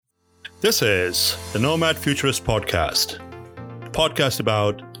This is the Nomad Futurist Podcast, a podcast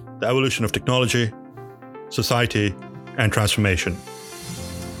about the evolution of technology, society, and transformation.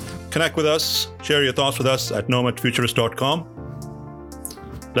 Connect with us, share your thoughts with us at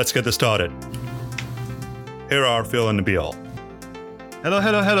nomadfuturist.com. Let's get this started. Here are Phil and Nabil.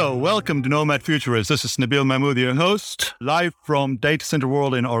 Hello. Welcome to Nomad Futurist. This is Nabil Mahmood, your host, live from Data Center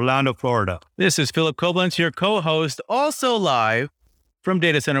World in Orlando, Florida. This is Philip Koblenz, your co-host, also live from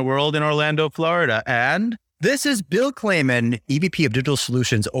Data Center World in Orlando, Florida. And this is Bill Clayman, EVP of Digital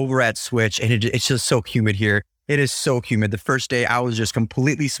Solutions over at Switch. And it's just so humid here. It is so humid. The first day I was just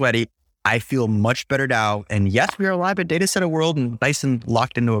completely sweaty. I feel much better now. And yes, we are live at Data Center World and nice and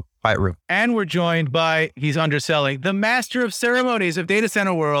locked into a quiet room. And we're joined by, he's underselling, the master of ceremonies of Data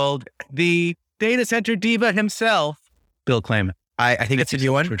Center World, the data center diva himself, Bill Clayman. I think it's a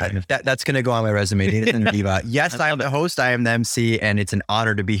new one. That's going to go on my resume, Data Center Diva. Yes, I am the host. I am the MC, and it's an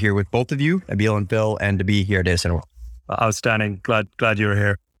honor to be here with both of you, Nabil and Phil, and to be here at Data Center World. Outstanding. Glad you were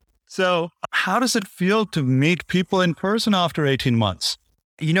here. So how does it feel to meet people in person after 18 months?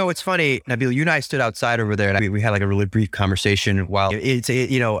 You know, it's funny, Nabil, you and I stood outside over there and we had like a really brief conversation while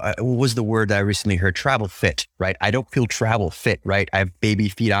what was the word that I recently heard? Travel fit, right? I don't feel travel fit, right? I have baby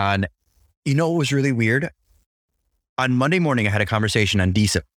feet on. You know what was really weird? On Monday morning, I had a conversation on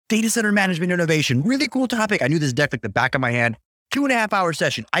DCIP, Data Center Management Innovation, really cool topic. I knew this deck like the back of my hand, 2.5 hour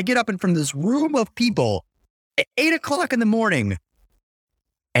session. I get up in front of this room of people at 8 o'clock in the morning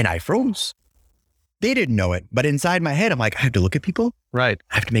and I froze. They didn't know it, but inside my head, I'm like, I have to look at people. Right.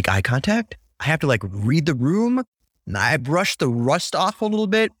 I have to make eye contact. I have to like read the room. And I brushed the rust off a little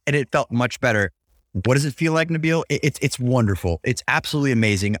bit and it felt much better. What does it feel like, Nabil? It's wonderful. It's absolutely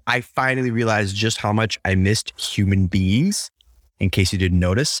amazing. I finally realized just how much I missed human beings. In case you didn't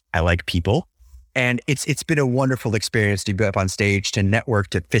notice, I like people. And it's been a wonderful experience to be up on stage, to network,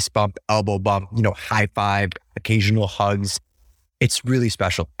 to fist bump, elbow bump, high five, occasional hugs. It's really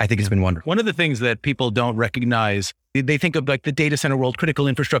special. I think it's been wonderful. One of the things that people don't recognize, they think of like the data center world, critical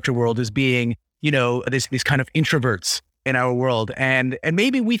infrastructure world as being, these kind of introverts in our world. And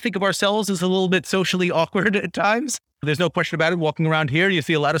maybe we think of ourselves as a little bit socially awkward at times. There's no question about it. Walking around here, you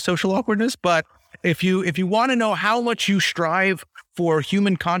see a lot of social awkwardness. But if you want to know how much you strive for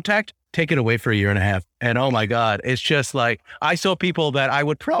human contact, take it away for 1.5 years. And oh my God, it's just like, I saw people that I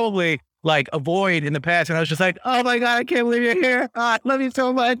would probably like avoid in the past. And I was just like, oh my God, I can't believe you're here. Oh, I love you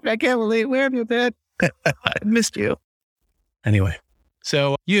so much. I can't believe, where have you been? I missed you. Anyway,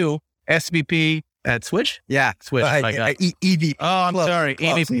 so you, SVP at Switch? Yeah. Switch. EVP. Oh, I'm sorry.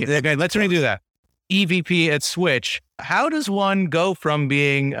 EVP. Okay, let's redo that. EVP at Switch. How does one go from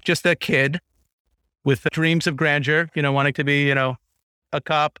being just a kid with dreams of grandeur, wanting to be, a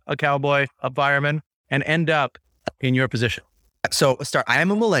cop, a cowboy, a fireman, and end up in your position? So start. I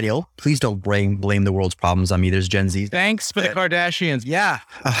am a millennial. Please don't blame the world's problems on me. There's Gen Z. Thanks for the Kardashians. Yeah.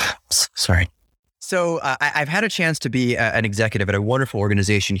 Sorry. So I've had a chance to be an executive at a wonderful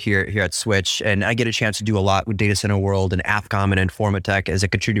organization here at Switch, and I get a chance to do a lot with Data Center World and AFCOM and Informatech as a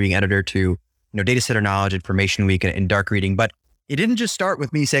contributing editor to Data Center Knowledge, Information Week, and Dark Reading. But it didn't just start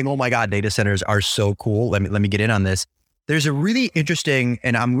with me saying, "Oh my God, data centers are so cool. Let me get in on this." There's a really interesting,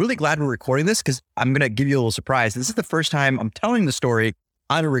 and I'm really glad we're recording this because I'm going to give you a little surprise. This is the first time I'm telling the story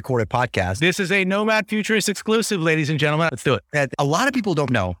on a recorded podcast. This is a Nomad Futurist exclusive, ladies and gentlemen. Let's do it. A lot of people don't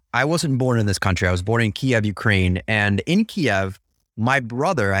know. I wasn't born in this country. I was born in Kiev, Ukraine. And in Kiev, my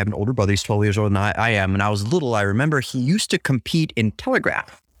brother, I have an older brother, he's 12 years older than I am. And I was little, I remember he used to compete in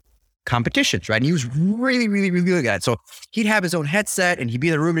telegraph competitions, right? And he was really, really, really good at it. So he'd have his own headset and he'd be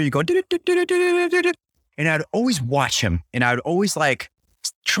in the room and he'd go, and I'd always watch him and I'd always like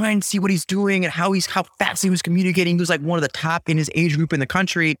try and see what he's doing and how fast he was communicating. He was like one of the top in his age group in the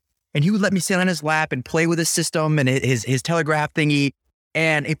country. And he would let me sit on his lap and play with his system and his telegraph thingy.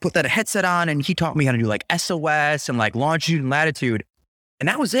 And he put that headset on and he taught me how to do like SOS and like longitude and latitude. And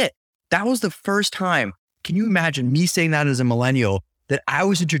that was it. That was the first time. Can you imagine me saying that as a millennial, that I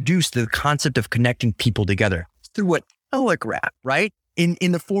was introduced to the concept of connecting people together through a telegraph, right?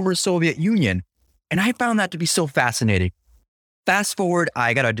 In the former Soviet Union. And I found that to be so fascinating. Fast forward,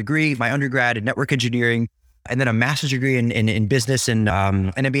 I got a degree, my undergrad in network engineering, and then a master's degree in business and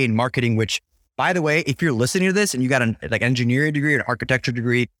an MBA in marketing, which, by the way, if you're listening to this and you got an engineering degree or an architecture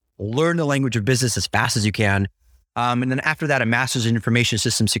degree, learn the language of business as fast as you can. And then after that, a master's in information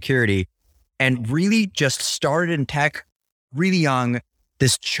system security, and really just started in tech really young.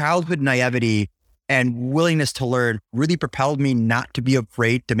 This childhood naivety and willingness to learn really propelled me not to be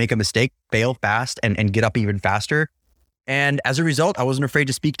afraid to make a mistake, fail fast, and get up even faster. And as a result, I wasn't afraid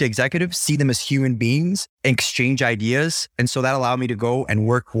to speak to executives, see them as human beings, exchange ideas. And so that allowed me to go and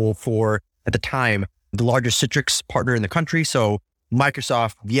work for, at the time, the largest Citrix partner in the country. So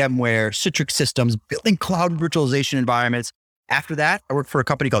Microsoft, VMware, Citrix Systems, building cloud virtualization environments. After that, I worked for a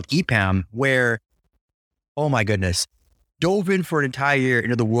company called EPAM, where, oh my goodness, dove in for an entire year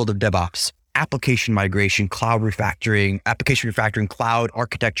into the world of DevOps, application migration, cloud refactoring, application refactoring, cloud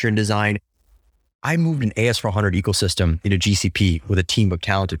architecture and design. I moved an AS400 ecosystem into GCP with a team of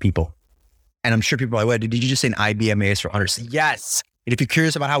talented people. And I'm sure people are like, wait, did you just say an IBM AS400? So yes. And if you're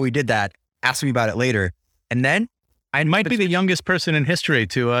curious about how we did that, ask me about it later. And then I might be the youngest person in history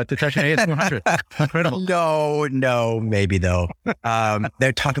to touch an AS400. Incredible. No, maybe though.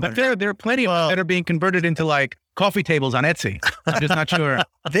 They're talking about there are plenty that are being converted into like coffee tables on Etsy. I'm just not sure.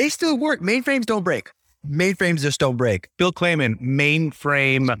 They still work. Mainframes don't break. Mainframes just don't break. Bill Clayman,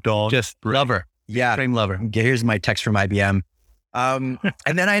 mainframe just lover. Yeah. Mainframe lover. Here's my text from IBM. And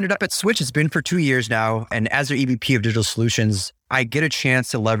then I ended up at Switch. It's been for 2 years now. And as their EVP of digital solutions, I get a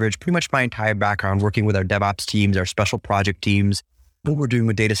chance to leverage pretty much my entire background working with our DevOps teams, our special project teams, what we're doing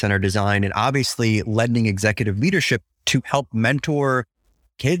with data center design, and obviously lending executive leadership to help mentor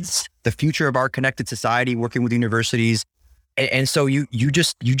kids, the future of our connected society, working with universities. And so you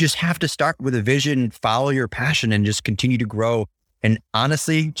just have to start with a vision, follow your passion, and just continue to grow. And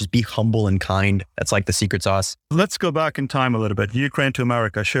honestly, just be humble and kind. That's like the secret sauce. Let's go back in time a little bit. Ukraine to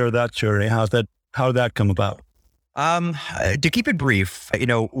America. Share that journey. How did that come about? To keep it brief,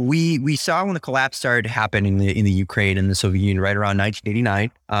 we saw when the collapse started to happen in the Ukraine and the Soviet Union right around 1989.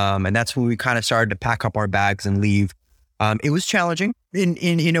 And that's when we kind of started to pack up our bags and leave. It was challenging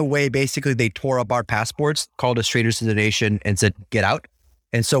in a way. Basically, they tore up our passports, called us traitors to the nation, and said, get out.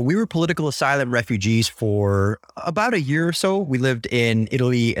 And so we were political asylum refugees for about a year or so. We lived in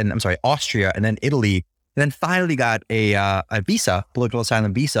Austria, and then Italy, and then finally got a visa, political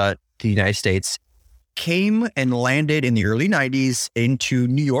asylum visa to the United States. Came and landed in the early 90s into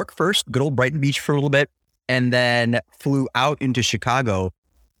New York first, good old Brighton Beach for a little bit, and then flew out into Chicago.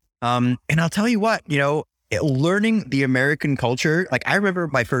 And I'll tell you what, learning the American culture, like I remember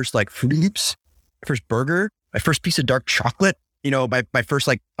my first Fruity Loops, my first burger, my first piece of dark chocolate, my first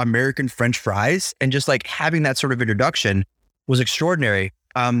American French fries, and just having that sort of introduction was extraordinary.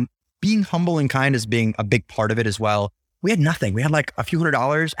 Being humble and kind is being a big part of it as well. We had nothing. We had a few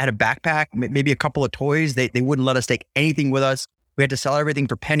 $100s. I had a backpack, maybe a couple of toys. They wouldn't let us take anything with us. We had to sell everything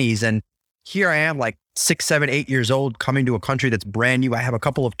for pennies. And here I am 6, 7, 8 years old coming to a country that's brand new. I have a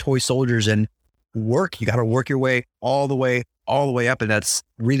couple of toy soldiers and work. You got to work your way all the way up. And that's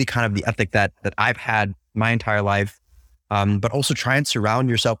really kind of the ethic that I've had my entire life. But also try and surround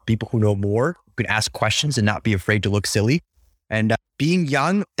yourself with people who know more, who can ask questions and not be afraid to look silly. And being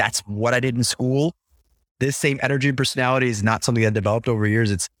young, that's what I did in school. This same energy and personality is not something that developed over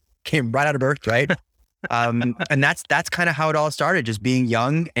years. It's came right out of birth, right? And that's kind of how it all started, just being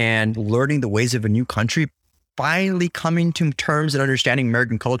young and learning the ways of a new country, finally coming to terms and understanding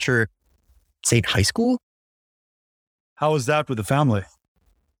American culture, say in high school. How was that with the family?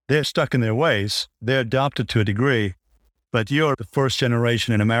 They're stuck in their ways. They're adopted to a degree, but you're the first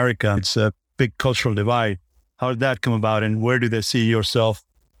generation in America. It's a big cultural divide. How did that come about, and where do they see yourself?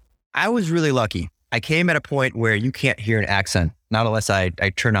 I was really lucky. I came at a point where you can't hear an accent, not unless I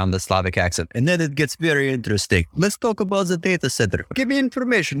turn on the Slavic accent. And then it gets very interesting. Let's talk about the data center. Give me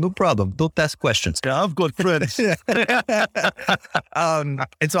information, no problem. Don't ask questions. Yeah, I've got friends. And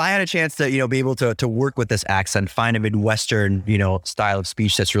so I had a chance to, be able to work with this accent, find a Midwestern, style of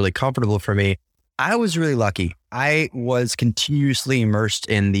speech that's really comfortable for me. I was really lucky. I was continuously immersed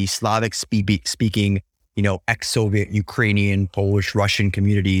in the Slavic speaking, ex-Soviet, Ukrainian, Polish, Russian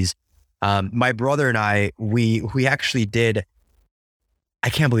communities. My brother and I, we actually did, I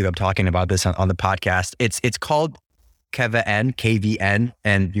can't believe I'm talking about this on the podcast. It's called KVN,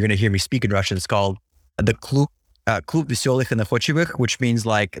 and you're going to hear me speak in Russian. It's called the Klub Veselых и Находчивых, which means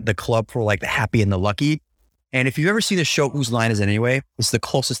the club for the happy and the lucky. And if you've ever seen the show Whose Line Is It Anyway, it's the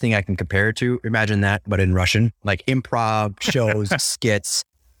closest thing I can compare it to. Imagine that, but in Russian, improv shows, skits.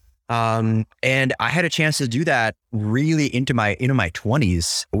 And I had a chance to do that really into my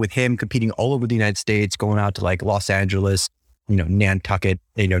 20s with him competing all over the United States, going out to Los Angeles, Nantucket,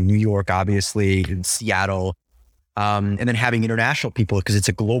 New York, obviously, and Seattle, and then having international people because it's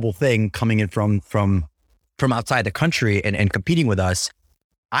a global thing coming in from outside the country and competing with us.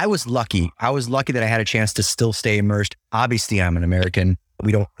 I was lucky. That I had a chance to still stay immersed. Obviously, I'm an American.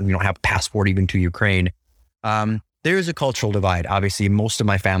 We don't have a passport even to Ukraine. There is a cultural divide. Obviously, most of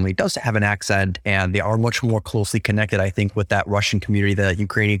my family does have an accent, and they are much more closely connected, I think, with that Russian community, the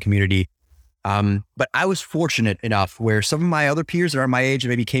Ukrainian community. But I was fortunate enough where some of my other peers that are my age and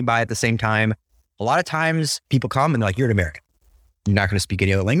maybe came by at the same time, a lot of times people come and they're like, you're an American. You're not going to speak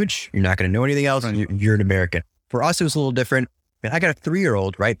any other language. You're not going to know anything else. You're an American. For us, it was a little different. I got a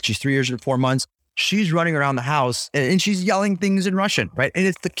 3-year-old, right? She's 3 years and 4 months. She's running around the house and she's yelling things in Russian, right? And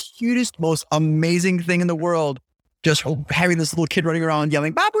it's the cutest, most amazing thing in the world. Just having this little kid running around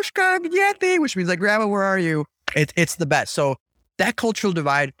yelling, Babushka, gyeti, which means like, Grandma, where are you? It's the best. So that cultural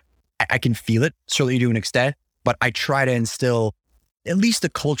divide, I can feel it, certainly to an extent, but I try to instill at least the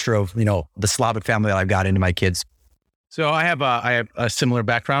culture of, the Slavic family that I've got into my kids. So I have a similar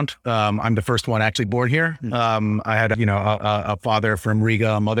background. I'm the first one actually born here. I had, a father from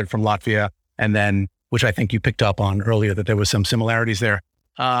Riga, a mother from Latvia, and then, which I think you picked up on earlier, that there was some similarities there.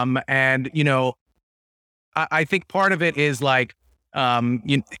 I think part of it is like,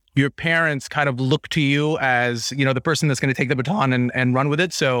 your parents kind of look to you as, the person that's going to take the baton and run with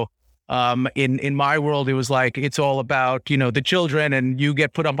it. So in my world, it was like, it's all about, the children, and you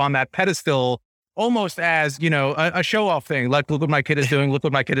get put up on that pedestal almost as, a show off thing. Like, look what my kid is doing. Look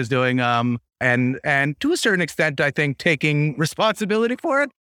what my kid is doing. And to a certain extent, I think taking responsibility for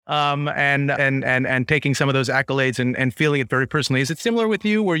it, and taking some of those accolades and feeling it very personally. Is it similar with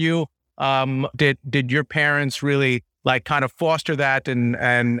you? Were you, did your parents really like kind of foster that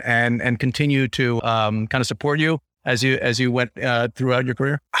and continue to, kind of support you as you went, throughout your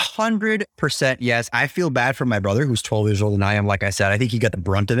career? 100% yes. I feel bad for my brother who's 12 years older than I am. Like I said, I think he got the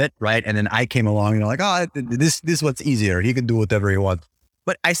brunt of it, right? And then I came along and like, this what's easier. He can do whatever he wants.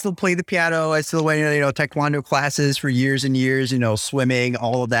 But I still play the piano. I still went, taekwondo classes for years and years, swimming,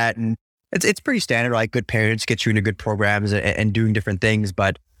 all of that. And it's pretty standard, like good parents get you into good programs and doing different things.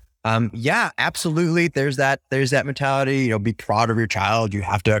 But yeah, absolutely. There's that mentality, be proud of your child. You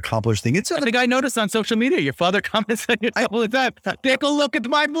have to accomplish things. I think I noticed on social media, your father comments on your all the time. Take a look at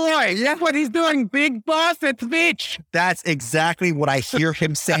my boy. That's what he's doing. Big boss at the beach. That's exactly what I hear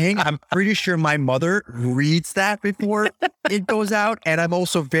him saying. I'm pretty sure my mother reads that before it goes out. And I'm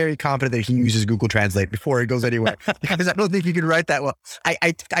also very confident that he uses Google Translate before it goes anywhere, because I don't think he can write that well.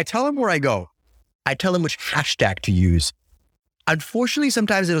 I tell him where I go. I tell him which hashtag to use. Unfortunately,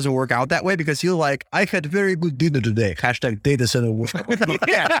 sometimes it doesn't work out that way, because he'll like, I had very good dinner today. Hashtag data center work.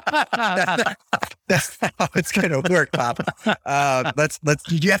 Yeah, that's not how it's going to work, Pop.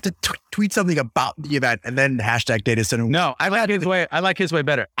 You have to tweet something about the event and then hashtag data center. No, I like his way. I like his way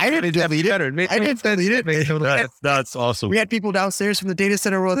better. I didn't delete it. That's awesome. We had people downstairs from the data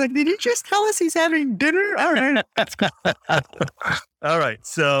center world like, did he just tell us he's having dinner? All right. All right.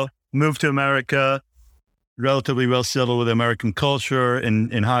 So move to America. Relatively well settled with American culture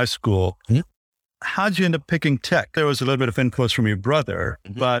in high school. Mm-hmm. How'd you end up picking tech? There was a little bit of influence from your brother,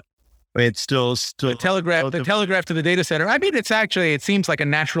 but it's still the telegraph to the data center. I mean, it seems like a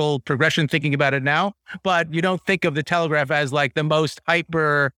natural progression thinking about it now, but you don't think of the telegraph as like the most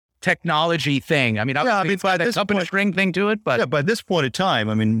hyper technology thing. I mean, by this up and string thing to it, but yeah, by this point in time,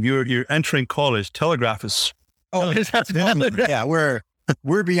 I mean, you're entering college. Telegraph is yeah,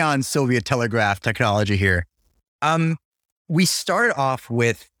 we're beyond Soviet telegraph technology here. We started off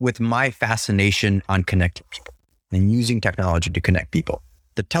with my fascination on connecting people and using technology to connect people.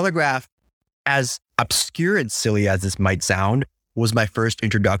 The telegraph, as obscure and silly as this might sound, was my first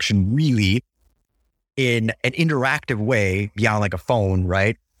introduction really in an interactive way beyond like a phone,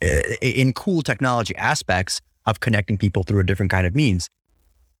 right? In cool technology aspects of connecting people through a different kind of means.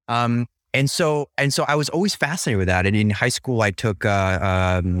 And so I was always fascinated with that. And in high school, I took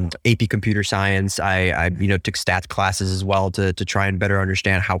AP computer science. I took stats classes as well to try and better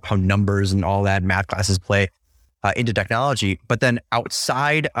understand how numbers and all that math classes play into technology. But then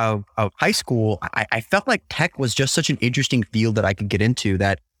outside of high school, I felt like tech was just such an interesting field that I could get into,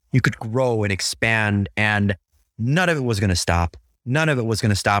 that you could grow and expand, and none of it was going to stop. None of it was going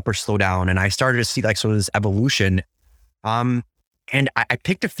to stop or slow down. And I started to see like sort of this evolution. And I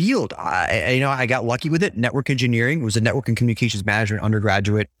picked a field. I got lucky with it. Network engineering. It was a network and communications management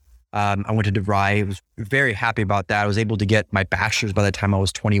undergraduate. I went to DeVry. I was very happy about that. I was able to get my bachelor's by the time I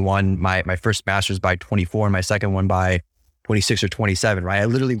was 21, my first master's by 24, and my second one by 26 or 27, right? I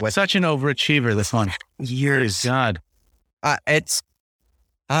literally went. Such an overachiever, this one. Years. God. It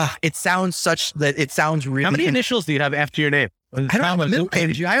sounds really. How many initials do you have after your name? I don't have a middle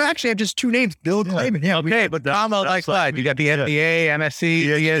name. I actually have just two names, Bill Clayman. Yeah, okay, but Tom, like what? You got the MBA,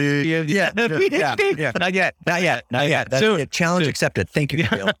 MSc. Yeah. Not yet. That's a challenge accepted. Thank you,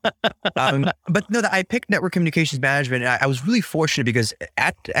 Bill. But no, I picked network communications management. And I was really fortunate because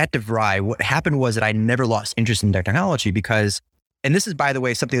at DeVry, what happened was that I never lost interest in technology because, and this is, by the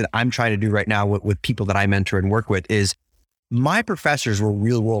way, something that I'm trying to do right now with people that I mentor and work with, is my professors were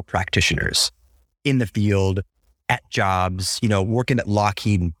real world practitioners in the field, at jobs, working at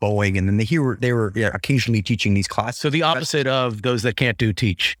Lockheed and Boeing. And then they were occasionally teaching these classes. So the opposite of those that can't do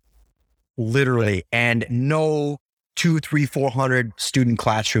teach. Literally. And no 200, 300, 400 student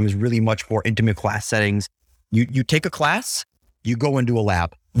classrooms, really much more intimate class settings. You take a class, you go into a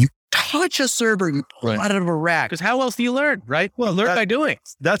lab, you touch a server, you pull it out of a rack. Because how else do you learn, right? Well, learn by doing.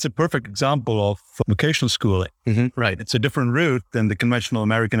 That's a perfect example of vocational schooling. Mm-hmm. Right. It's a different route than the conventional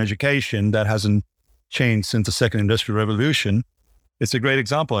American education that hasn't changed since the Second Industrial Revolution. It's a great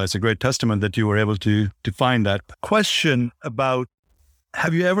example. It's a great testament that you were able to find that. Question about,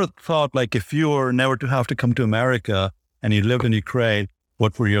 have you ever thought, like, if you were never to have to come to America and you lived in Ukraine,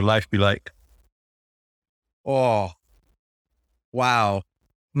 what would your life be like? Oh, wow.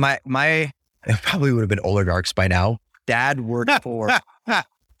 My it probably would have been oligarchs by now. Dad worked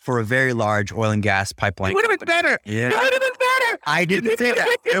for a very large oil and gas pipeline. It would have been better. Yeah. It would have been better. I didn't say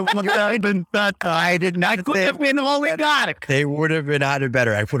that. It would have been better. I did not It would say have been all we got. they would have been either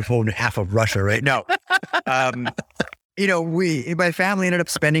better. I would have owned half of Russia, right? No. My family ended up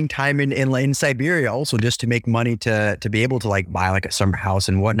spending time in Siberia also just to make money to be able to like buy like a summer house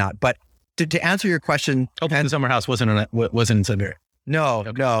and whatnot. But to answer your question, The summer house wasn't in Siberia. no,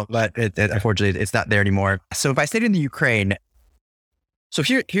 but it, unfortunately it's not there anymore. So if I stayed in the Ukraine, so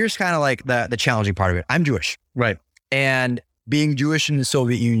here's kind of like the challenging part of it. I'm Jewish. Right. And being Jewish in the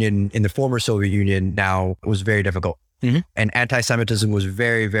Soviet Union, in the former Soviet Union now, was very difficult. Mm-hmm. And anti-Semitism was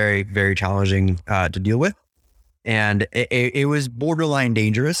very, very, very challenging to deal with. And it was borderline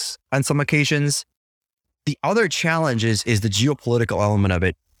dangerous on some occasions. The other challenge is the geopolitical element of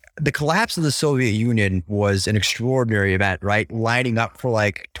it. The collapse of the Soviet Union was an extraordinary event, right? Lining up for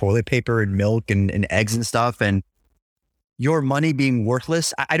like toilet paper and milk and eggs and stuff. And your money being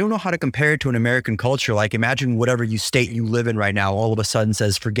worthless. I don't know how to compare it to an American culture. Like imagine whatever state you live in right now, all of a sudden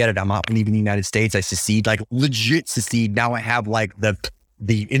says, forget it. I'm not leaving the United States. I secede, like legit secede. Now I have like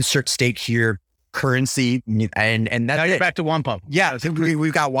the insert state here currency and that's Now you're it. back to wampum. Yeah,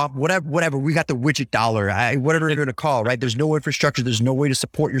 we've got whatever. We got the widget dollar, whatever you're going to call, right? There's no infrastructure. There's no way to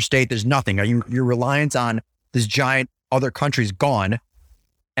support your state. There's nothing. Your reliance on this giant other country's gone,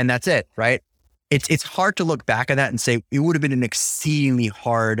 and that's it, right? It's hard to look back at that and say it would have been an exceedingly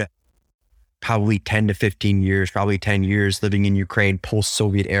hard, probably 10 to 15 years, probably 10 years living in Ukraine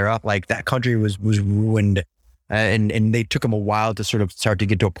post-Soviet era. Like that country was ruined, and they took them a while to sort of start to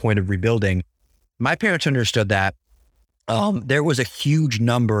get to a point of rebuilding. My parents understood that. There was a huge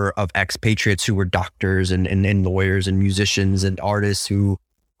number of expatriates who were doctors and lawyers and musicians and artists who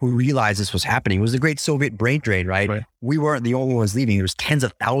realized this was happening. It was the great Soviet brain drain, right? We weren't the only ones leaving. There was tens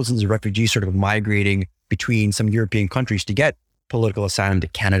of thousands of refugees sort of migrating between some European countries to get political asylum to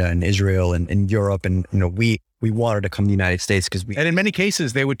Canada and Israel and Europe. And, we wanted to come to the United States because And in many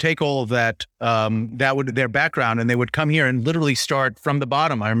cases, they would take all of that, their background, and they would come here and literally start from the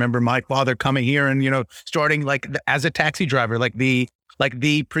bottom. I remember my father coming here and, starting like as a taxi driver, like the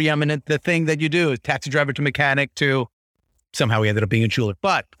preeminent, the thing that you do, taxi driver to mechanic to somehow he ended up being a jeweler.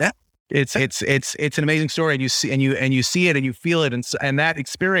 But it's an amazing story, and you see it and you feel it. And that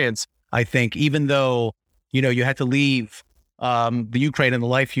experience, I think, even though, you had to leave the Ukraine and the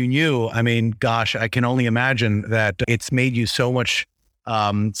life you knew, I mean, gosh, I can only imagine that it's made you so much,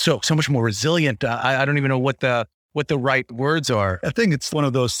 so much more resilient. I don't even know what the right words are. I think it's one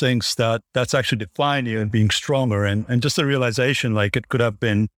of those things that's actually defined you and being stronger and just the realization, like it could have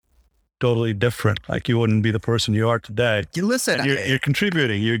been totally different. Like you wouldn't be the person you are today. Listen, you're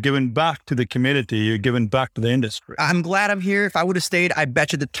contributing, you're giving back to the community, you're giving back to the industry. I'm glad I'm here. If I would have stayed, I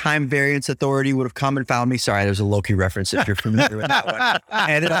bet you the Time Variance Authority would have come and found me. Sorry, there's a Loki reference if you're familiar with that one.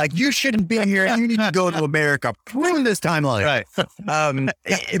 And they're like, you shouldn't be here. You need to go to America. Prove this timeline. Right.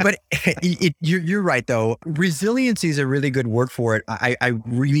 But you're right, though. Resiliency is a really good word for it. I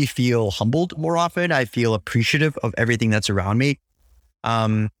really feel humbled more often. I feel appreciative of everything that's around me.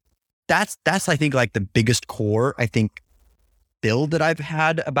 That's I think like the biggest core, I think, build that I've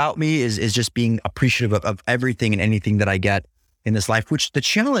had about me is just being appreciative of everything and anything that I get in this life, which the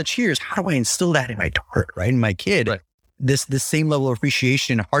challenge here is how do I instill that in my daughter, right? In my kid, right. This same level of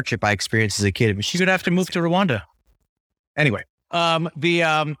appreciation and hardship I experienced as a kid. I mean, She's going to have to move to Rwanda. Anyway,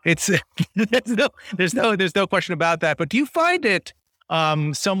 it's, there's no question about that, but do you find it,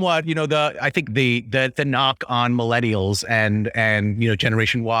 somewhat, I think the knock on millennials and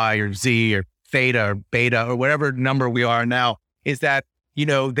Generation Y or Z or Theta or Beta or whatever number we are now is that,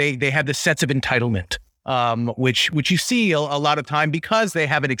 they have this sense of entitlement, which you see a lot of time because they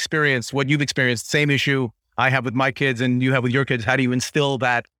haven't experienced what you've experienced. Same issue I have with my kids and you have with your kids. How do you instill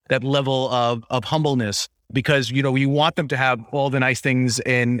that level of humbleness because, you want them to have all the nice things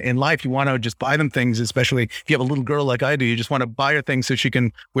in life. You want to just buy them things, especially if you have a little girl like I do. You just want to buy her things so she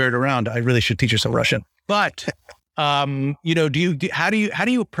can wear it around. I really should teach her some Russian. But, how do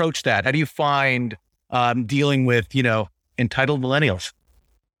you approach that? How do you find dealing with, entitled millennials?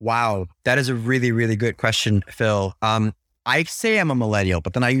 Wow, that is a really, really good question, Phil. I say I'm a millennial,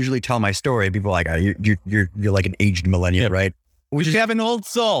 but then I usually tell my story. People are like, you're like an aged millennial, right? We just have an old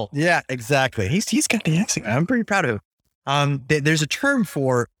soul. Yeah, exactly. He's got the accent. I'm pretty proud of him. There's a term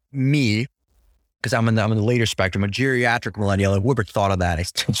for me, because I'm in the later spectrum, a geriatric millennial. Like, Woodward thought of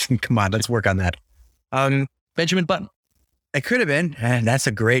that. Come on, let's work on that. Benjamin Button. It could have been, and that's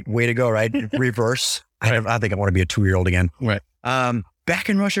a great way to go, right? Reverse. Right. I think I want to be a 2-year-old again. Right. Back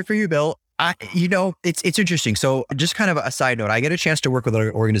in Russia for you, Bill. It's interesting. So just kind of a side note, I get a chance to work with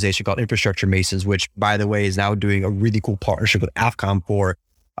an organization called Infrastructure Masons, which, by the way, is now doing a really cool partnership with AFCOM for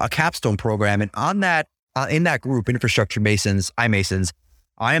a capstone program. And on that, in that group, Infrastructure Masons, iMasons,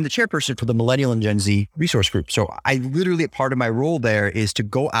 I am the chairperson for the Millennial and Gen Z resource group. So I literally, part of my role there is to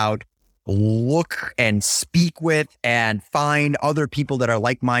go out, look and speak with and find other people that are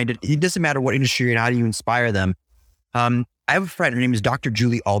like-minded. It doesn't matter what industry you're in, how do you inspire them? I have a friend, her name is Dr.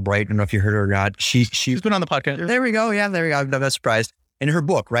 Julie Albright. I don't know if you heard her or not. She's been on the podcast. There we go. Yeah, there we go. I'm not surprised. In her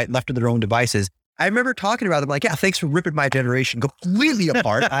book, right, Left to Their Own Devices, I remember talking about them like, yeah, thanks for ripping my generation completely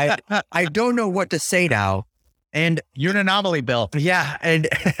apart. I don't know what to say now. And you're an anomaly, Bill. Yeah. And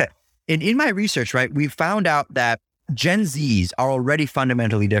in my research, right, we found out that Gen Zs are already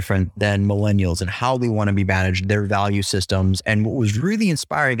fundamentally different than millennials and how they want to be managed, their value systems. And what was really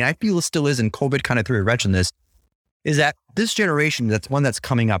inspiring, and I feel it still is, and COVID kind of threw a wrench in this, is that this generation, that's one that's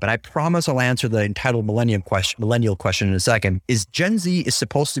coming up, and I promise I'll answer the entitled millennial question in a second, is Gen Z is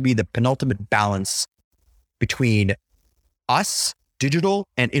supposed to be the penultimate balance between us, digital,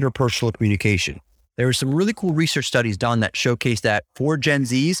 and interpersonal communication. There were some really cool research studies done that showcase that for Gen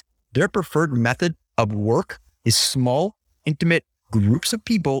Zs, their preferred method of work is small, intimate groups of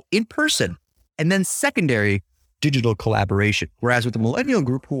people in person, and then secondary digital collaboration. Whereas with the millennial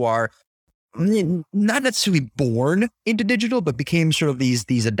group, who are not necessarily born into digital, but became sort of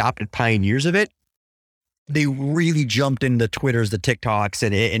these adopted pioneers of it, they really jumped into Twitters, the TikToks,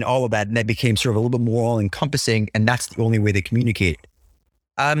 and all of that, and that became sort of a little bit more all encompassing, and that's the only way they communicate.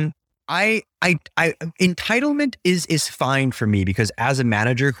 Entitlement is fine for me, because as a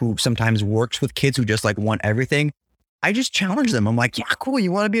manager who sometimes works with kids who just like want everything, I just challenge them. I'm like, yeah, cool.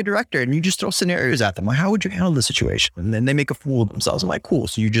 You want to be a director, and you just throw scenarios at them. Like, how would you handle the situation? And then they make a fool of themselves. I'm like, cool.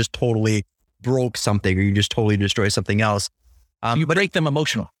 So you just totally broke something, or you just totally destroy something else. You break them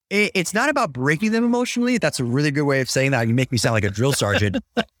emotional. It's not about breaking them emotionally. That's a really good way of saying that. You make me sound like a drill sergeant.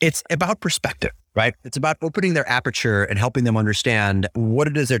 It's about perspective, right? It's about opening their aperture and helping them understand what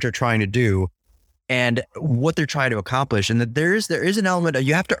it is that they're trying to do and what they're trying to accomplish. And that there is an element of,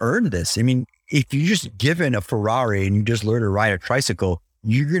 you have to earn this. I mean, if you're just given a Ferrari and you just learn to ride a tricycle,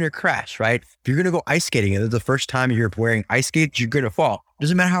 you're going to crash, right? If you're going to go ice skating and it's the first time you're wearing ice skates, you're going to fall.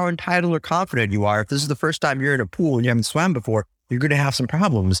 Doesn't matter how entitled or confident you are. If this is the first time you're in a pool and you haven't swam before, you're going to have some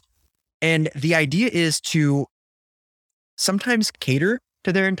problems. And the idea is to sometimes cater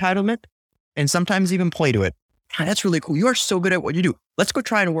to their entitlement and sometimes even play to it. God, that's really cool. You are so good at what you do. Let's go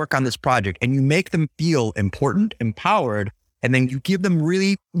try and work on this project. And you make them feel important, empowered, and then you give them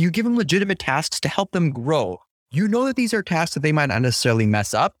legitimate tasks to help them grow. You know that these are tasks that they might not necessarily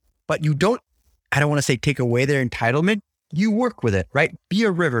mess up, but I don't want to say take away their entitlement. You work with it, right? Be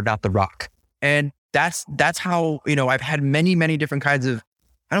a river, not the rock. And that's how, I've had many, many different kinds of,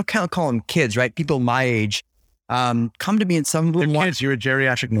 I don't call them kids, right? People my age come to me, and some of them kids. You're a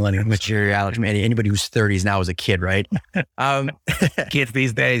geriatric millennial. I'm a geriatric. Anybody who's 30s now is a kid, right? Kids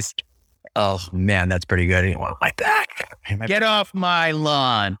these days. Oh man, that's pretty good. I didn't want my back. Get off my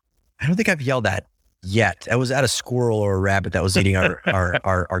lawn. I don't think I've yelled at yet. I was at a squirrel or a rabbit that was eating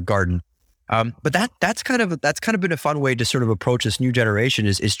our garden. But that's kind of been a fun way to sort of approach this new generation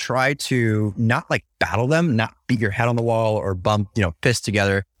is try to not like battle them, not beat your head on the wall or bump, fists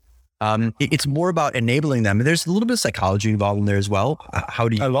together. It's more about enabling them. And there's a little bit of psychology involved in there as well. How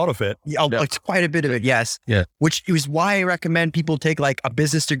do you? A lot of it. It's quite a bit of it. Yes. Yeah. Which is why I recommend people take like a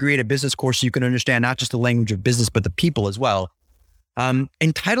business degree and a business course so you can understand not just the language of business, but the people as well.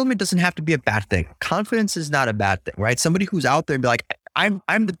 Entitlement doesn't have to be a bad thing. Confidence is not a bad thing, right? Somebody who's out there and be like, I'm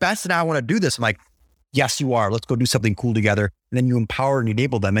the best and I want to do this. I'm like, yes, you are. Let's go do something cool together. And then you empower and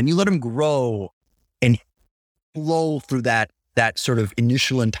enable them and you let them grow and flow through that sort of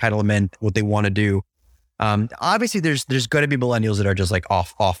initial entitlement, what they want to do. Obviously there's going to be millennials that are just like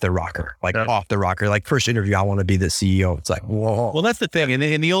off the rocker, off the rocker. Like first interview, I want to be the CEO. It's like, whoa. Well, that's the thing.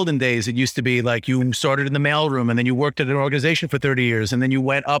 In the olden days, it used to be like you started in the mailroom and then you worked at an organization for 30 years and then you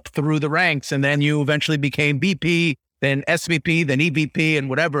went up through the ranks and then you eventually became VP, then SVP, then EVP and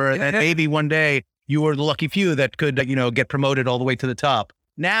whatever. And then maybe one day you were the lucky few that could, get promoted all the way to the top.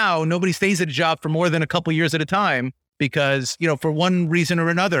 Now, nobody stays at a job for more than a couple years at a time because, for one reason or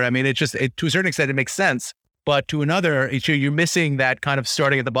another. I mean, to a certain extent, it makes sense. But to another, you're missing that kind of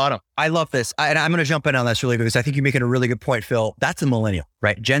starting at the bottom. I love this. And I'm going to jump in on this really quick because I think you're making a really good point, Phil. That's a millennial,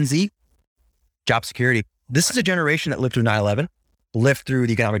 right? Gen Z, job security. This is a generation that lived through 9/11, lived through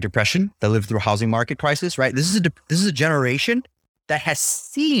the economic depression, that lived through a housing market crisis, right? This is a generation that has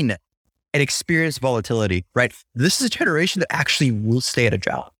seen and experienced volatility, right? This is a generation that actually will stay at a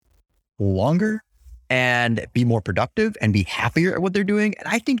job longer and be more productive and be happier at what they're doing. And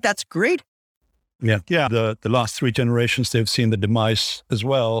I think that's great. Yeah. The last 3 generations, they've seen the demise as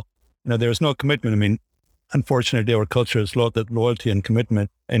well. There's no commitment. I mean, unfortunately, our culture is loyalty and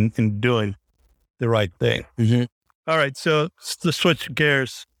commitment in doing the right thing. Mm-hmm. All right. So to switch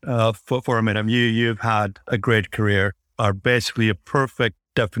gears for a minute, you've had a great career, are basically a perfect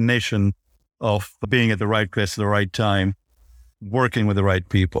definition of being at the right place at the right time, working with the right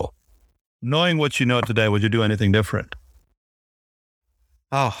people. Knowing what you know today, would you do anything different?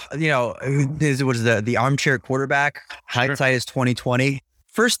 Oh, this was the armchair quarterback. Hindsight is 2020.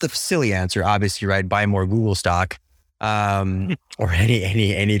 First, the silly answer, obviously, right? Buy more Google stock, or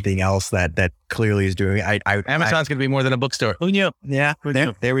anything else that clearly is doing. Amazon's going to be more than a bookstore. Who knew? Yeah,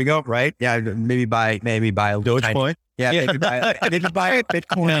 there we go. Right? Yeah, maybe buy Dogecoin. Yeah, maybe buy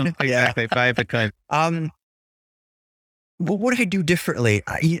Bitcoin. Exactly, buy Bitcoin. What would I do differently?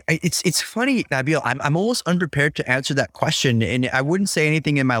 It's funny, Nabil. I'm almost unprepared to answer that question, and I wouldn't say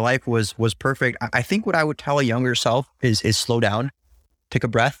anything in my life was perfect. I think what I would tell a younger self is slow down, take a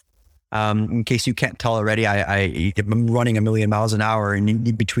breath. In case you can't tell already, I'm running 1,000,000 miles an hour, and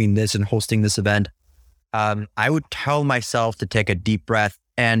in between this and hosting this event, I would tell myself to take a deep breath.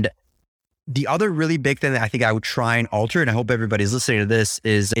 And the other really big thing that I think I would try and alter, and I hope everybody's listening to this,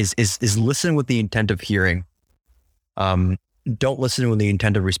 is listen with the intent of hearing. Don't listen with the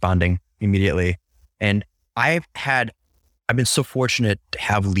intent of responding immediately. And I've been so fortunate to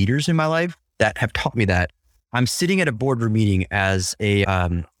have leaders in my life that have taught me that. I'm sitting at a boardroom meeting as a,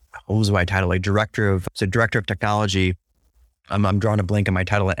 what was my title? Like director of technology. I'm drawing a blank on my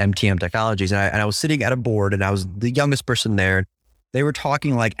title at MTM Technologies. And I was sitting at a board and I was the youngest person there. They were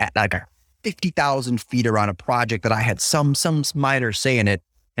talking at 50,000 feet around a project that I had some minor say in it.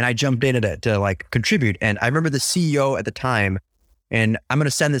 And I jumped in to contribute. And I remember the CEO at the time, and I'm going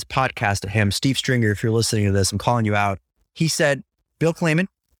to send this podcast to him, Steve Stringer, if you're listening to this, I'm calling you out. He said, Bill Klayman,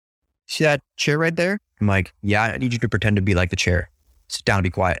 see that chair right there? I'm like, yeah, I need you to pretend to be like the chair. Sit down and be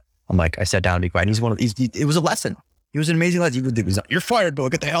quiet. I'm like, I sat down and be quiet. And it was a lesson. It was an amazing lesson. He was like, you're fired, Bill.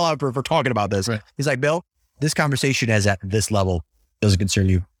 Get the hell out for talking about this. Right. He's like, Bill, this conversation is at this level. Doesn't concern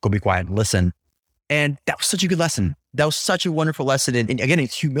you. Go be quiet and listen. And that was such a good lesson. That was such a wonderful lesson. And again,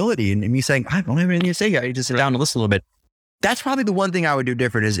 it's humility and me saying, I don't have anything to say. I just sit down and listen a little bit. That's probably the one thing I would do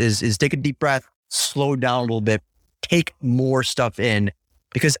different is take a deep breath, slow down a little bit, take more stuff in,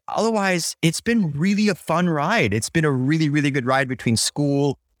 because otherwise it's been really a fun ride. It's been a really, really good ride between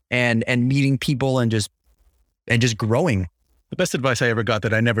school and meeting people and just growing. The best advice I ever got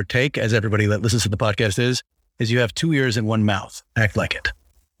that I never take, as everybody that listens to the podcast is you have 2 ears and 1 mouth. Act like it.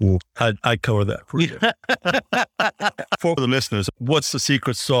 I cover that for you. For the listeners, what's the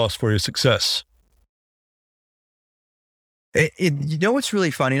secret sauce for your success? You know what's really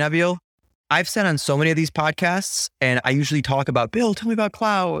funny, Nabil? I've said on so many of these podcasts, and I usually talk about, Bill, tell me about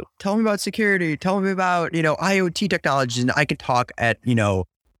cloud, tell me about security, tell me about, IoT technologies. And I could talk at nauseum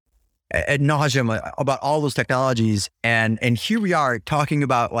about all those technologies. And here we are talking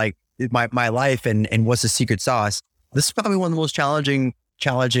about like my life and what's the secret sauce. This is probably one of the most challenging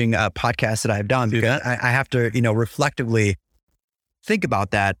podcasts that I've done, because I have to, reflectively think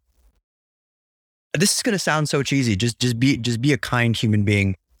about that. This is going to sound so cheesy. Just be a kind human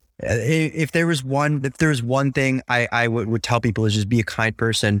being. If there was one thing I would tell people is just be a kind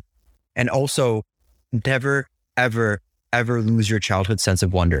person, and also never, ever, ever lose your childhood sense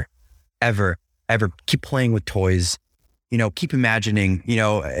of wonder. Ever keep playing with toys. Keep imagining.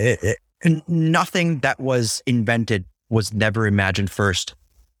 Nothing that was invented was never imagined first.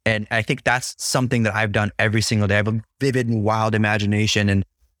 And I think that's something that I've done every single day. I have a vivid and wild imagination. And,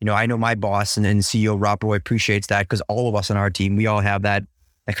 I know my boss and CEO, Rob Roy, appreciates that, because all of us on our team, we all have that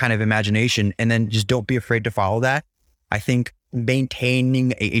kind of imagination. And then just don't be afraid to follow that. I think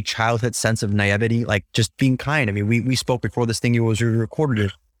maintaining a childhood sense of naivety, like just being kind. I mean, we spoke before this thing was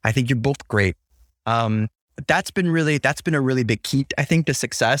recorded. I think you're both great. That's been a really big key, I think, to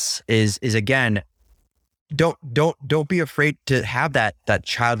success is again, don't be afraid to have that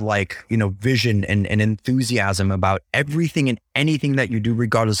childlike, vision and enthusiasm about everything and anything that you do,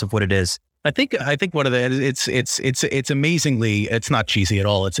 regardless of what it is. I think one of the it's amazingly, it's not cheesy at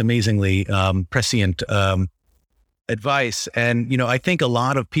all. It's amazingly prescient advice. And I think a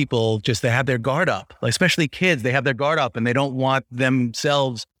lot of people they have their guard up, especially kids. They have their guard up and they don't want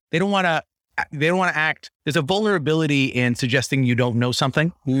themselves. They don't want to act. There's a vulnerability in suggesting you don't know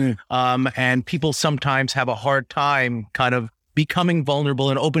something. And people sometimes have a hard time kind of becoming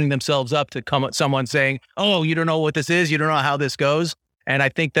vulnerable and opening themselves up to someone saying, "Oh, you don't know what this is. You don't know how this goes." And I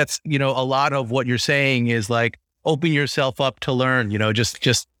think that's, a lot of what you're saying is like, open yourself up to learn,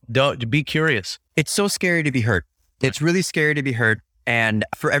 just don't be curious. It's so scary to be hurt. It's really scary to be hurt. And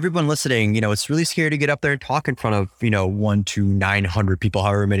for everyone listening, it's really scary to get up there and talk in front of, 1 to 900 people,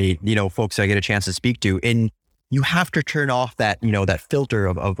 however many, folks I get a chance to speak to. And you have to turn off that, that filter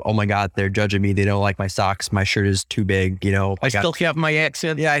of, oh my God, they're judging me. They don't like my socks. My shirt is too big. I still have my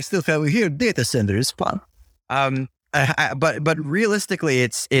accent. Yeah, I still have here. Data center is fun. But realistically,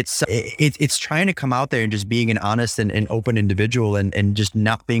 it's trying to come out there and just being an honest and open individual and just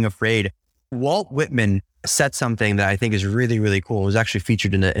not being afraid. Walt Whitman said something that I think is really, really cool. It was actually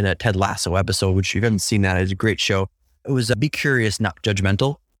featured in a Ted Lasso episode, which if you haven't seen that, it's a great show. It was be curious, not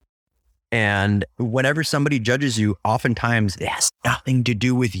judgmental. And whenever somebody judges you, oftentimes it has nothing to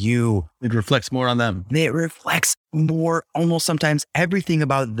do with you. It reflects more on them. It reflects more, almost sometimes everything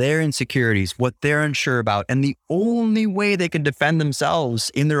about their insecurities, what they're unsure about. And the only way they can defend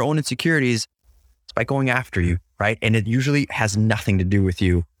themselves in their own insecurities is by going after you, right? And it usually has nothing to do with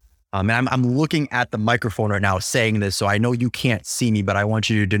you. And I'm looking at the microphone right now saying this, so I know you can't see me, but I want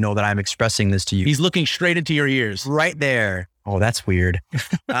you to know that I'm expressing this to you. He's looking straight into your ears. Right there. Oh, that's weird.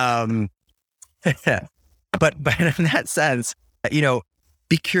 But in that sense,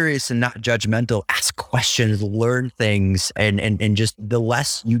 be curious and not judgmental. Ask questions, learn things, and just the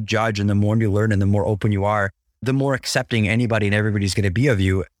less you judge and the more you learn and the more open you are, the more accepting anybody and everybody's going to be of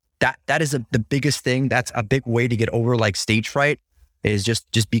you. That is the biggest thing. That's a big way to get over like stage fright. Is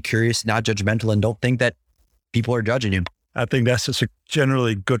just be curious, not judgmental, and don't think that people are judging you. I think that's just a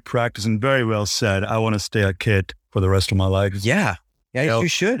generally good practice and very well said. I want to stay a kid for the rest of my life. Yeah, you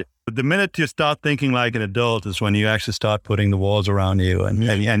should. But the minute you start thinking like an adult is when you actually start putting the walls around you and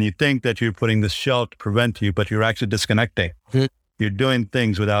you think that you're putting this shell to prevent you, but you're actually disconnecting. You're doing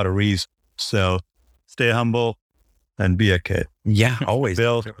things without a reason. So stay humble and be a kid. Yeah, always.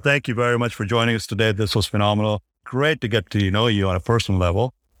 Bill, thank you very much for joining us today. This was phenomenal. Great to get to know you on a personal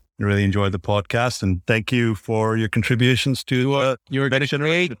level. I really enjoyed the podcast, and thank you for your contributions to you're going to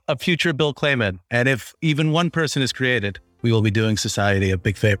create a future Bill Clayman. And if even one person is created, we will be doing society a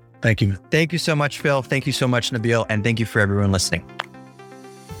big favor. Thank you. Thank you so much, Phil. Thank you so much, Nabil. And thank you for everyone listening.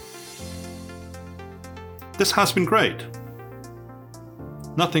 This has been great.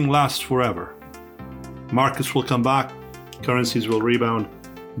 Nothing lasts forever. Markets will come back, currencies will rebound,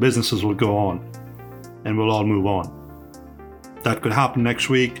 businesses will go on, and we'll all move on. That could happen next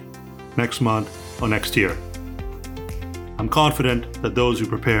week, next month, or next year. I'm confident that those who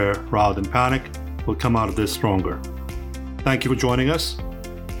prepare rather than panic will come out of this stronger. Thank you for joining us.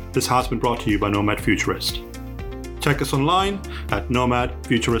 This has been brought to you by Nomad Futurist. Check us online at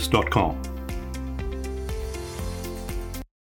nomadfuturist.com.